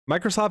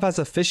Microsoft has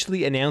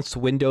officially announced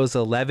Windows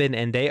 11,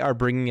 and they are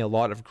bringing a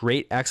lot of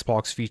great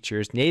Xbox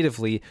features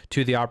natively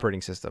to the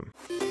operating system.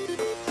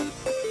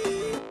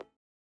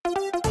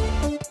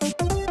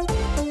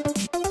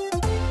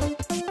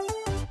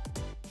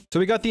 So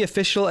we got the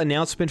official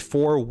announcement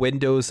for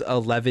Windows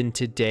 11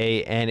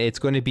 today, and it's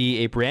going to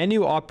be a brand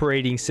new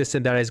operating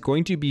system that is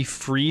going to be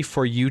free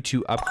for you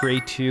to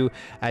upgrade to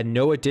at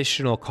no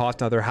additional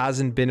cost. Now, there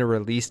hasn't been a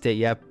release date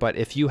yet, but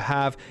if you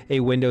have a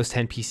Windows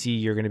 10 PC,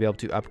 you're going to be able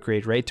to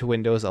upgrade right to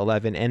Windows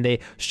 11. And they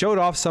showed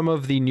off some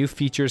of the new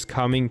features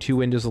coming to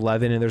Windows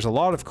 11, and there's a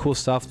lot of cool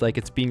stuff, like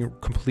it's being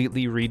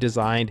completely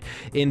redesigned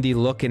in the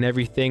look and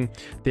everything.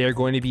 They are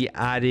going to be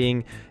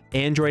adding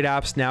Android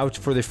apps now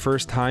for the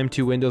first time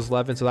to Windows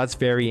 11, so that's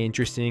very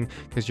interesting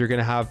because you're going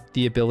to have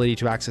the ability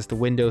to access the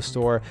Windows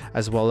Store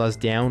as well as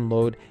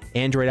download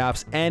Android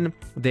apps, and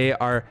they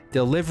are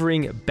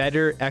delivering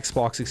better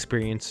Xbox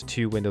experience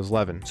to Windows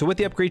 11. So with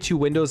the upgrade to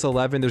Windows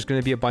 11, there's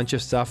going to be a bunch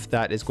of stuff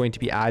that is going to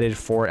be added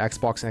for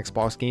Xbox and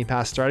Xbox Game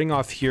Pass, starting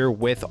off here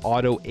with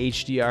Auto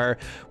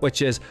HDR,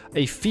 which is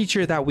a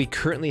feature that we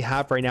currently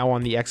have right now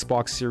on the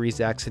Xbox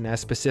Series X and S,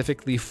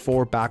 specifically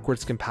for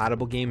backwards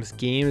compatible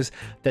games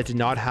that did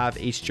not have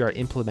HDR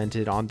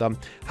implemented on them,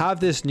 have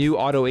this new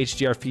Auto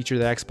HDR feature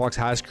that Xbox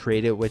has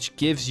created, which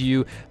gives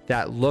you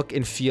that look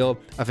and feel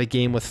of a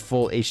game with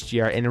full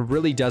HDR, and it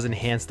really does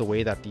enhance the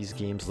way that these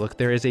games look.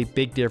 There is a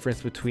big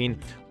difference between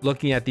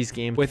looking at these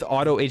games with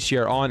Auto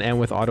HDR on and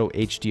with Auto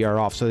HDR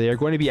off. So they are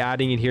going to be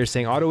adding in here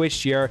saying Auto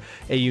HDR,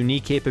 a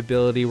unique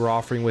capability we're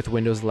offering with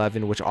Windows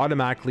 11, which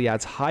automatically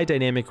adds high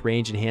dynamic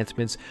range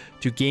enhancements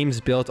to games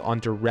built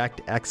on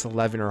DirectX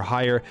 11 or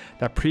higher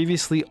that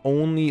previously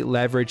only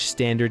leveraged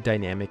standard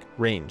dynamic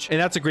range. And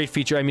that's a great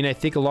feature. I mean, I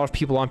think a lot of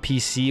people on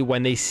PC,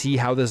 when they see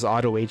how this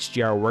Auto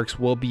HDR works,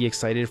 will be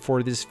excited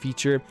for this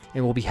feature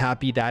and will be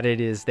happy that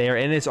it is there.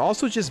 And it's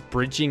also just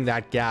bridging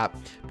that gap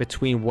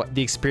between what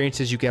the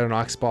experiences you get on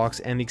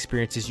Xbox and the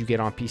experiences you get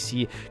on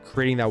PC,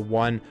 creating that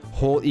one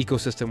whole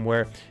ecosystem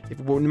where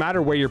no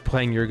matter where you're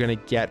playing, you're going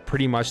to get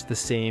pretty much the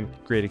same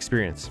great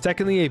experience.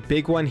 Secondly, a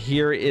big one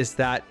here is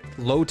that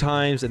load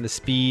times and the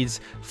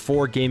speeds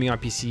for gaming on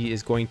PC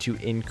is going to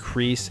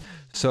increase.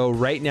 So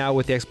right now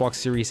with the Xbox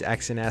Series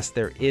X and S,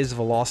 there is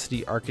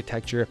Velocity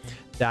architecture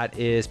that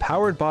is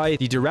powered by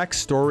the direct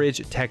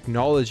storage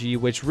technology,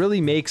 which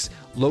really makes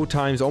load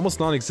times almost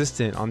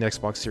non-existent on the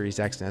Xbox Series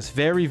X and S.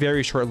 Very,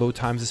 very short load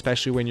times,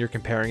 especially when you're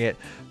comparing it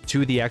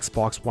to the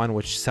Xbox One,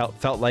 which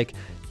felt like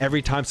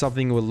every time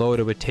something would load,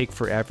 it would take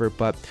forever.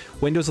 But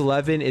Windows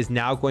 11 is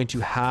now going to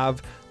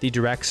have the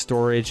direct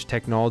storage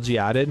technology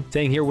added.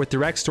 Saying here, with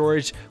direct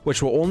storage,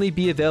 which will only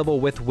be available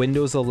with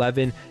Windows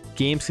 11,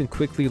 games can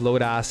quickly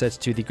load assets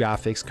to the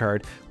graphics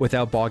card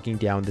without bogging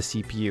down the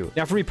CPU.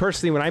 Now, for me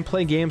personally, when I'm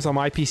playing games on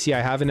my PC,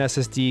 I have an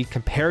SSD.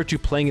 Compared to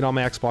playing it on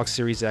my Xbox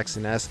Series X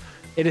and S,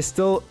 it is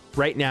still,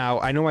 right now,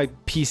 I know my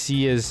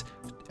PC is,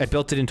 I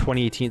built it in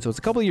 2018, so it's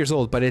a couple of years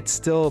old, but it's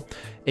still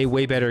a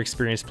way better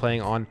experience playing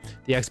on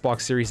the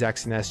Xbox Series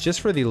X and S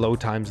just for the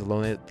load times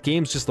alone.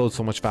 Games just load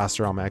so much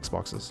faster on my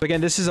Xboxes. So again,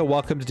 this is a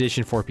welcomed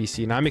addition for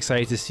PC, and I'm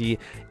excited to see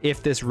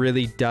if this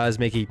really does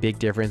make a big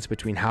difference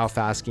between how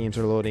fast games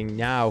are loading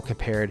now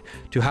compared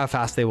to how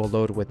fast they will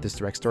load with this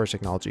direct storage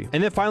technology.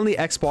 And then finally,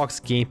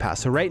 Xbox Game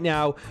Pass. So right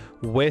now,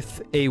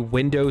 with a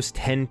Windows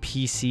 10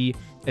 PC,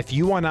 if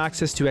you want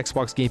access to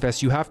Xbox Game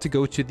Pass, you have to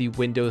go to the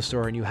Windows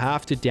Store and you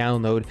have to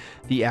download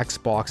the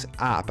Xbox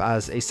app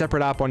as a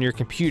separate app on your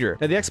computer.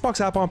 Now, the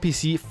Xbox app on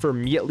PC, for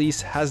me at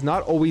least, has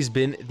not always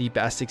been the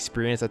best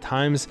experience. At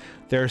times,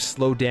 they're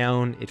slowed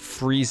down, it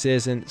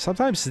freezes, and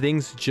sometimes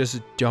things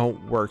just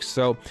don't work.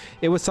 So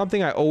it was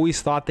something I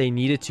always thought they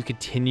needed to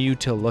continue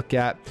to look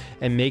at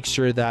and make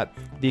sure that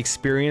the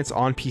experience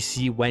on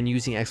PC when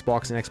using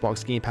Xbox and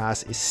Xbox Game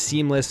Pass is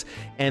seamless,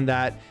 and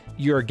that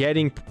you're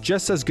getting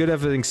just as good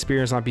of an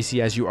experience on PC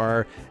as you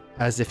are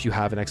as if you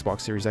have an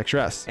Xbox Series X or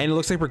S. And it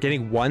looks like we're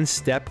getting one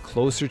step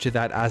closer to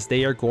that, as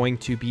they are going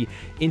to be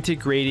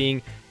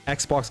integrating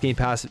Xbox Game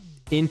Pass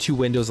into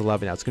Windows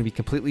 11. Now it's going to be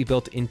completely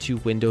built into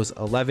Windows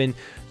 11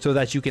 so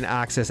that you can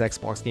access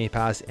Xbox Game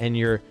Pass and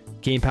your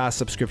Game Pass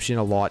subscription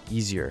a lot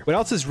easier. What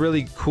else is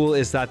really cool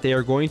is that they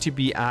are going to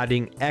be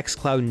adding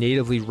xCloud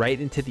natively right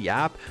into the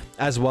app,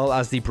 as well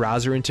as the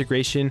browser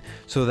integration,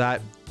 so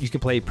that you can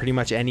play pretty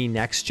much any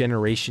next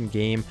generation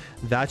game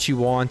that you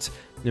want,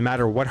 no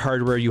matter what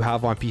hardware you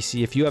have on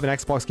PC. If you have an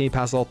Xbox Game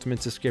Pass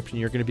Ultimate subscription,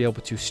 you're going to be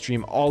able to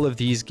stream all of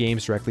these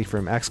games directly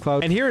from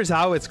xCloud. And here is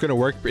how it's going to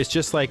work. It's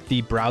just like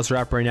the browser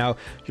app right now.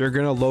 You're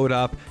going to load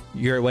up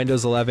your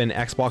Windows 11,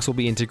 Xbox will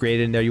be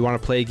integrated in there. You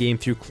want to play a game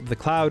through the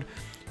cloud,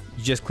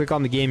 You just click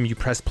on the game, you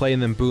press play,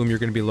 and then boom, you're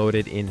going to be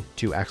loaded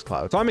into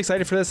xCloud. So I'm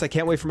excited for this. I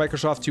can't wait for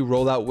Microsoft to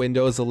roll out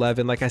Windows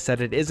 11. Like I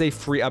said, it is a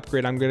free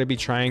upgrade. I'm going to be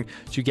trying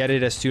to get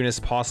it as soon as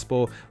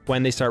possible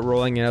when they start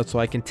rolling it out so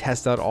I can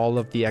test out all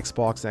of the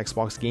Xbox and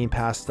Xbox Game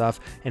Pass stuff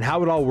and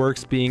how it all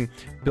works being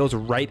built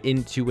right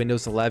into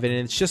Windows 11.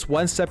 And it's just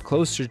one step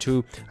closer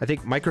to, I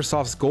think,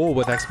 Microsoft's goal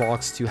with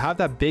Xbox to have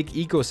that big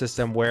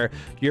ecosystem where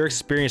your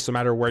experience, no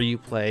matter where you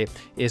play,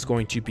 is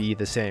going to be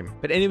the same.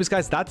 But anyways,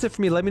 guys, that's it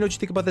for me. Let me know what you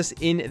think about this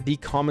in the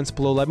comments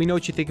below. Let me know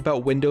what you think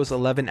about Windows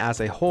 11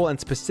 as a whole and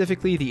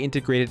specifically the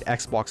integrated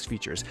Xbox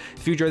features.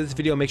 If you enjoyed this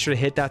video, make sure to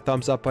hit that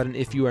thumbs up button.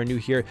 If you are new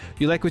here,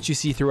 you like what you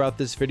see throughout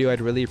this video,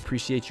 I'd really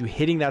appreciate you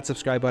hitting that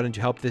subscribe button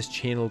to help this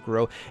channel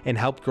grow and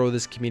help grow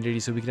this community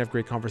so we can have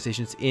great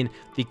conversations in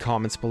the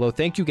comments below.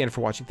 Thank you again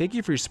for watching. Thank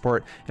you for your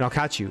support, and I'll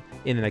catch you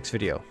in the next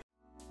video.